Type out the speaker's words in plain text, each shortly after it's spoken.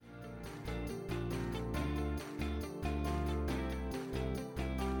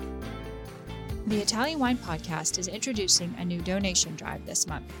The Italian Wine Podcast is introducing a new donation drive this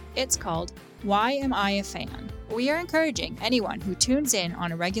month. It's called Why Am I a Fan? We are encouraging anyone who tunes in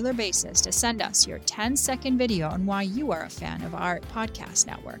on a regular basis to send us your 10-second video on why you are a fan of our podcast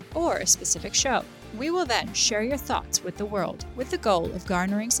network or a specific show. We will then share your thoughts with the world with the goal of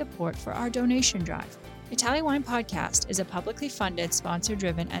garnering support for our donation drive. Italian Wine Podcast is a publicly funded,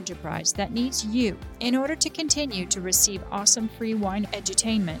 sponsor-driven enterprise that needs you in order to continue to receive awesome free wine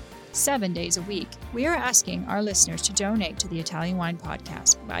edutainment 7 days a week. We are asking our listeners to donate to the Italian Wine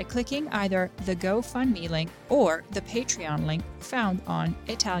Podcast by clicking either the GoFundMe link or the Patreon link found on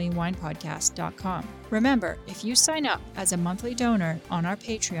ItalianWinePodcast.com. Remember, if you sign up as a monthly donor on our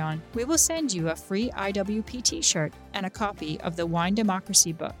Patreon, we will send you a free IWP t-shirt and a copy of the Wine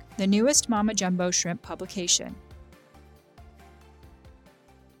Democracy book, the newest Mama Jumbo Shrimp publication.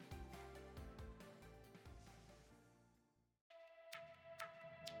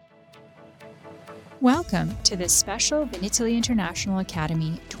 Welcome to this special Vinitaly International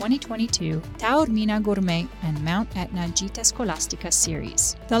Academy 2022 Taormina Gourmet and Mount Etna Gita Scolastica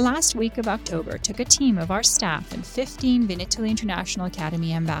series. The last week of October took a team of our staff and 15 Vinitaly International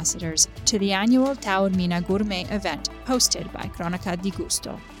Academy ambassadors to the annual Taormina Gourmet event hosted by Cronaca di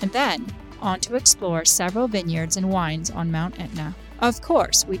Gusto, and then on to explore several vineyards and wines on Mount Etna. Of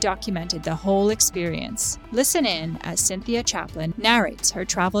course, we documented the whole experience. Listen in as Cynthia Chaplin narrates her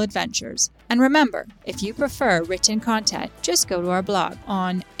travel adventures. And remember, if you prefer written content, just go to our blog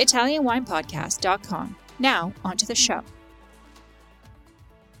on ItalianWinePodcast.com. Now, onto the show.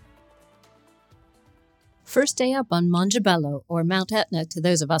 First day up on Mongebello, or Mount Etna to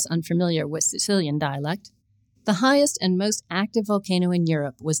those of us unfamiliar with Sicilian dialect. The highest and most active volcano in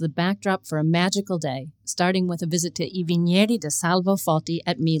Europe was the backdrop for a magical day, starting with a visit to I Vigneri di Salvo Foti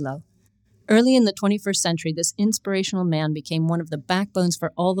at Milo. Early in the 21st century, this inspirational man became one of the backbones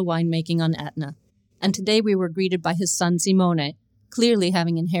for all the winemaking on Etna, and today we were greeted by his son Simone, clearly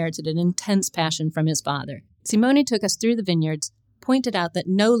having inherited an intense passion from his father. Simone took us through the vineyards, pointed out that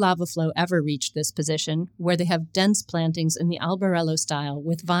no lava flow ever reached this position, where they have dense plantings in the Albarello style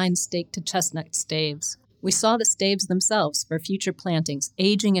with vines staked to chestnut staves. We saw the staves themselves for future plantings,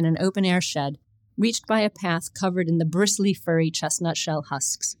 aging in an open-air shed, reached by a path covered in the bristly, furry chestnut shell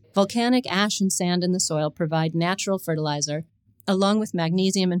husks. Volcanic ash and sand in the soil provide natural fertilizer, along with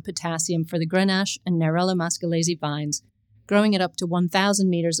magnesium and potassium for the Grenache and Nerello Mascalese vines, growing at up to 1,000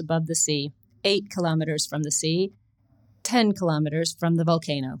 meters above the sea, 8 kilometers from the sea, 10 kilometers from the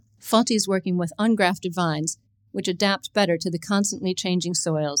volcano. Foti is working with ungrafted vines, which adapt better to the constantly changing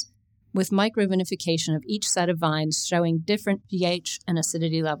soils, with microvinification of each set of vines showing different pH and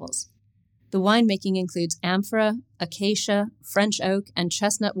acidity levels. The winemaking includes amphora, acacia, French oak, and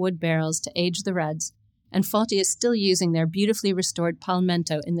chestnut wood barrels to age the reds, and Foti is still using their beautifully restored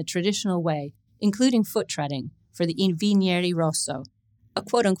palmento in the traditional way, including foot treading, for the I Vigneri Rosso, a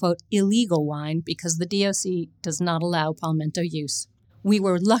quote-unquote illegal wine because the DOC does not allow palmento use. We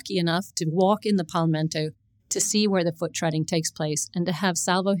were lucky enough to walk in the palmento to see where the foot treading takes place, and to have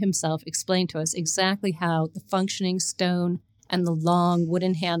Salvo himself explain to us exactly how the functioning stone and the long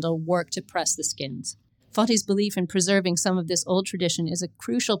wooden handle work to press the skins. Foti's belief in preserving some of this old tradition is a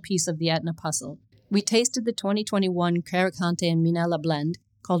crucial piece of the Etna puzzle. We tasted the 2021 Carricante and Minella blend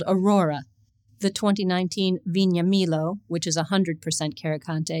called Aurora, the 2019 Vigna Milo, which is 100%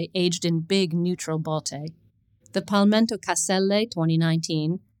 Carricante, aged in big neutral Botte, the Palmento Caselle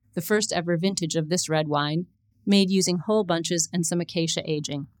 2019, the first ever vintage of this red wine, made using whole bunches and some acacia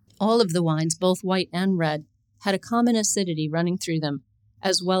aging. All of the wines, both white and red, had a common acidity running through them,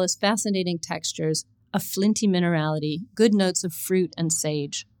 as well as fascinating textures, a flinty minerality, good notes of fruit and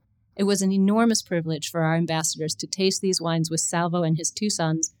sage. It was an enormous privilege for our ambassadors to taste these wines with Salvo and his 2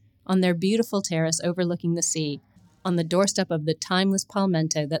 sons on their beautiful terrace overlooking the sea, on the doorstep of the timeless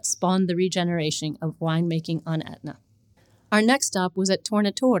palmento that spawned the regeneration of winemaking on Etna. Our next stop was at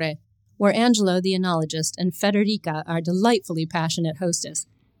Tornatore, where Angelo, the enologist, and Federica, our delightfully passionate hostess,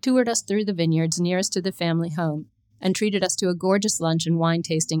 toured us through the vineyards nearest to the family home and treated us to a gorgeous lunch and wine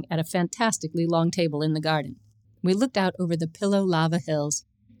tasting at a fantastically long table in the garden. We looked out over the Pillow lava hills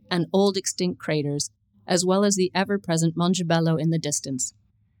and old extinct craters, as well as the ever-present Mongebello in the distance.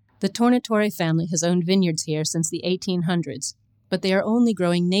 The Tornatore family has owned vineyards here since the 1800s, but they are only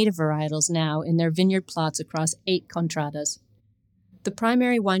growing native varietals now in their vineyard plots across 8 contradas. The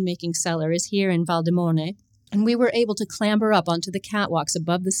primary winemaking cellar is here in Valdemone, and we were able to clamber up onto the catwalks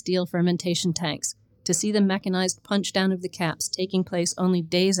above the steel fermentation tanks to see the mechanized punch-down of the caps taking place only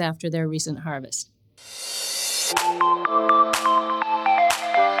days after their recent harvest.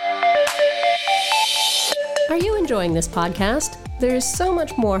 Are you enjoying this podcast, there is so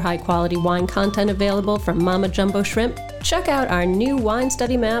much more high-quality wine content available from Mama Jumbo Shrimp. Check out our new wine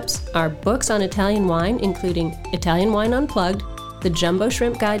study maps, our books on Italian wine, including Italian Wine Unplugged, The Jumbo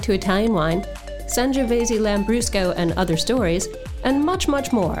Shrimp Guide to Italian Wine, Sangiovese Lambrusco and Other Stories, and much,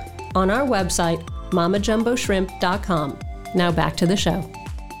 much more on our website, mamajumboshrimp.com. Now back to the show.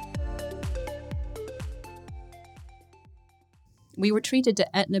 We were treated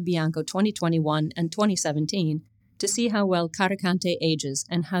to Etna Bianco 2021 and 2017 to see how well Caricante ages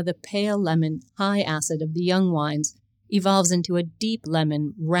and how the pale lemon, high acid of the young wines evolves into a deep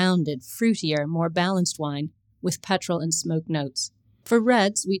lemon, rounded, fruitier, more balanced wine with petrol and smoke notes. For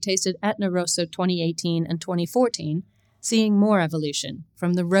reds, we tasted Etna Rosso 2018 and 2014, seeing more evolution,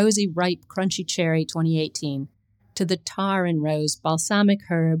 from the rosy, ripe, crunchy cherry 2018 to the tar and rose, balsamic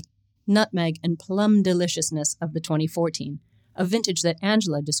herb, nutmeg, and plum deliciousness of the 2014, a vintage that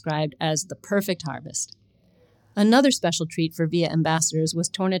Angela described as the perfect harvest. Another special treat for Via ambassadors was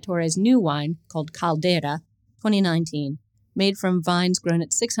Tornatore's new wine, called Caldera, 2019, made from vines grown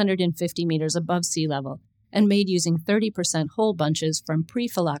at 650 meters above sea level and made using 30% whole bunches from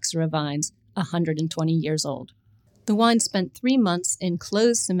pre-phylloxera vines 120 years old. The wine spent 3 months in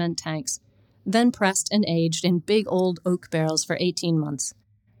closed cement tanks, then pressed and aged in big old oak barrels for 18 months.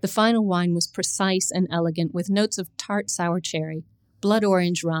 The final wine was precise and elegant with notes of tart sour cherry, blood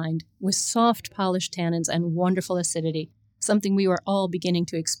orange rind, with soft polished tannins and wonderful acidity, something we were all beginning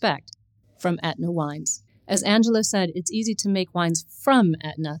to expect from Etna wines. As Angela said, it's easy to make wines from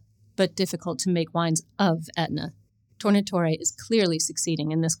Etna, but difficult to make wines of Etna. Tornatore is clearly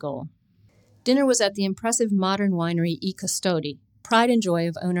succeeding in this goal. Dinner was at the impressive modern winery I Custodi, pride and joy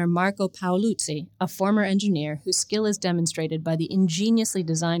of owner Marco Paoluzzi, a former engineer whose skill is demonstrated by the ingeniously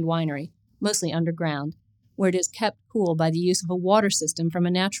designed winery, mostly underground, where it is kept cool by the use of a water system from a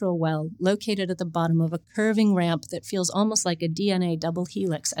natural well located at the bottom of a curving ramp that feels almost like a DNA double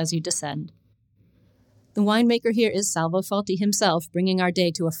helix as you descend. The winemaker here is Salvo Falti himself, bringing our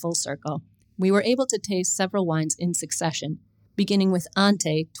day to a full circle. We were able to taste several wines in succession, beginning with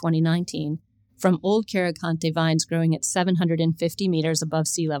Ante 2019, from old Caricante vines growing at 750 meters above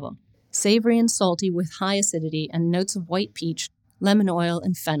sea level. Savory and salty with high acidity and notes of white peach, lemon oil,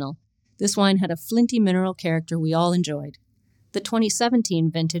 and fennel, this wine had a flinty mineral character we all enjoyed. The 2017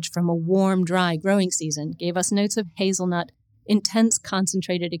 vintage from a warm, dry growing season gave us notes of hazelnut, intense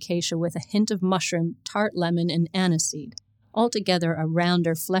concentrated acacia with a hint of mushroom, tart lemon, and aniseed, altogether a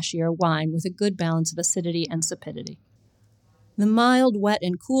rounder, fleshier wine with a good balance of acidity and sapidity. The mild, wet,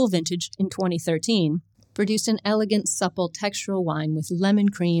 and cool vintage in 2013 produced an elegant, supple, textural wine with lemon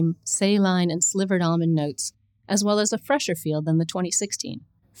cream, saline, and slivered almond notes, as well as a fresher feel than the 2016.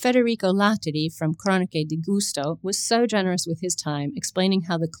 Federico Latteri from Cronache di Gusto was so generous with his time, explaining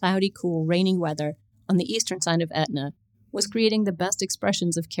how the cloudy, cool, rainy weather on the eastern side of Etna was creating the best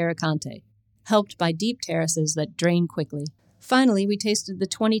expressions of Caricante, helped by deep terraces that drain quickly. Finally, we tasted the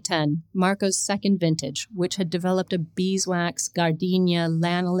 2010, Marco's second vintage, which had developed a beeswax, gardenia,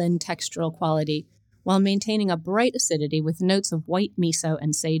 lanolin textural quality while maintaining a bright acidity with notes of white miso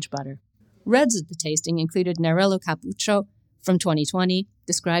and sage butter. Reds at the tasting included Nerello Cappuccio from 2020,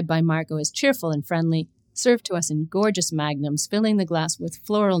 described by Marco as cheerful and friendly, served to us in gorgeous magnums, filling the glass with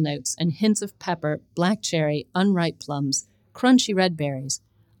floral notes and hints of pepper, black cherry, unripe plums, crunchy red berries,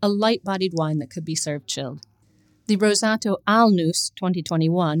 a light-bodied wine that could be served chilled. The Rosato Alnus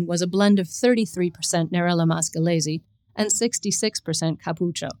 2021 was a blend of 33% Nerello Mascalese and 66%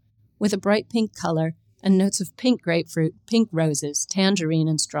 Cappuccio, with a bright pink color and notes of pink grapefruit, pink roses, tangerine,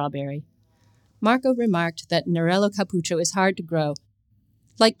 and strawberry. Marco remarked that Nerello Cappuccio is hard to grow,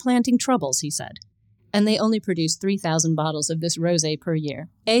 like planting troubles, he said, and they only produce 3,000 bottles of this rosé per year.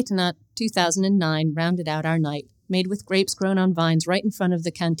 Etna 2009 rounded out our night, made with grapes grown on vines right in front of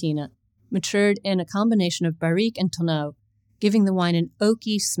the cantina, matured in a combination of barrique and tonneau, giving the wine an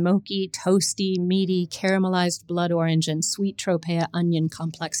oaky, smoky, toasty, meaty, caramelized blood orange and sweet tropea onion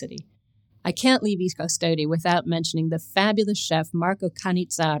complexity. I can't leave I Custodi without mentioning the fabulous chef Marco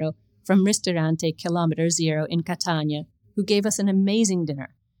Canizzaro from Ristorante Kilometer Zero in Catania, who gave us an amazing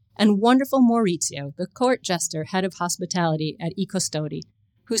dinner, and wonderful Maurizio, the court jester head of hospitality at I Custodi,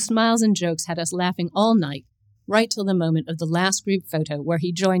 whose smiles and jokes had us laughing all night, right till the moment of the last group photo where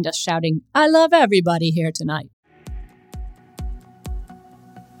he joined us shouting, "I love everybody here tonight."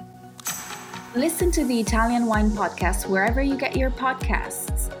 Listen to the Italian Wine Podcast wherever you get your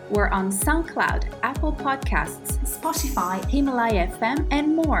podcasts. We're on SoundCloud, Apple Podcasts, Spotify, Himalaya FM,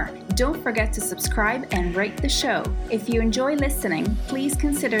 and more. Don't forget to subscribe and rate the show. If you enjoy listening, please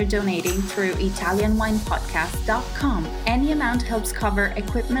consider donating through ItalianWinePodcast.com. Any amount helps cover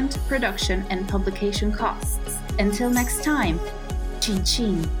equipment, production, and publication costs. Until next time, cin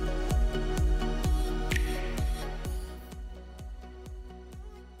cin.